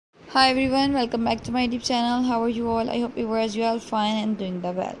Hi everyone, welcome back to my YouTube channel. How are you all? I hope viewers you all fine and doing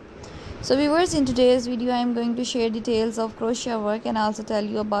the well. So viewers, in today's video I am going to share details of crochet work and also tell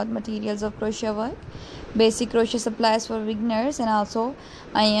you about materials of crochet work, basic crochet supplies for beginners, and also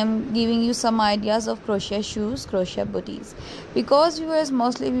I am giving you some ideas of crochet shoes, crochet booties. Because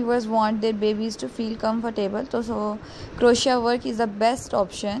mostly viewers want their babies to feel comfortable, so crochet work is the best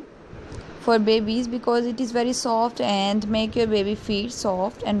option for babies because it is very soft and make your baby feel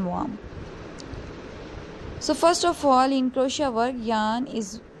soft and warm. So first of all, in crochet work, yarn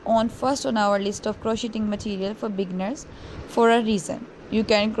is first on our list of crocheting material for beginners for a reason. You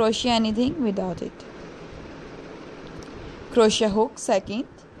can crochet anything without it. Crochet hook second,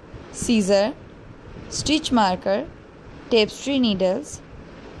 scissor, stitch marker, tapestry needles,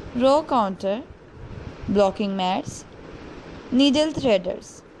 row counter, blocking mats, needle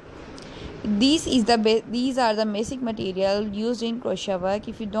threaders. These are the basic material used in crochet work.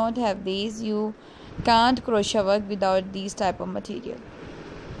 If you don't have these, you can't crochet work without these type of material.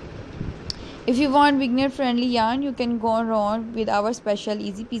 If you want beginner friendly yarn, you can go around with our special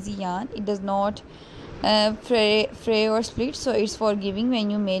easy peasy yarn. It does not fray or split, so it's forgiving when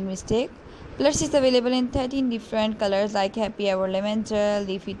you made mistake. Plus it's available in 13 different colors like Happy Hour Lavender,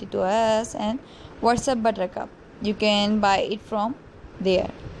 Leafy T2S and WhatsApp Buttercup. You can buy it from there.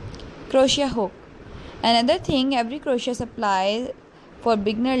 Crochet hook. Another thing every crochet supply for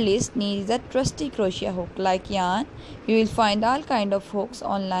beginner list needs a trusty crochet hook. Like yarn, you will find all kind of hooks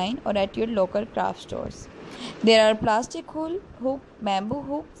online or at your local craft stores. There are plastic hook, bamboo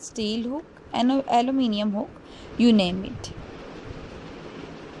hook, steel hook and aluminium hook, you name it.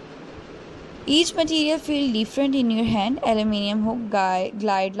 Each material feels different in your hand. Aluminium hook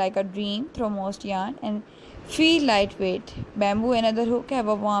glide like a dream through most yarn and feel lightweight. Bamboo and other hook have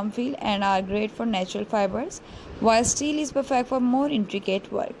a warm feel and are great for natural fibers, while steel is perfect for more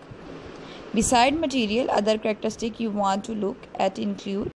intricate work. Beside material, other characteristics you want to look at include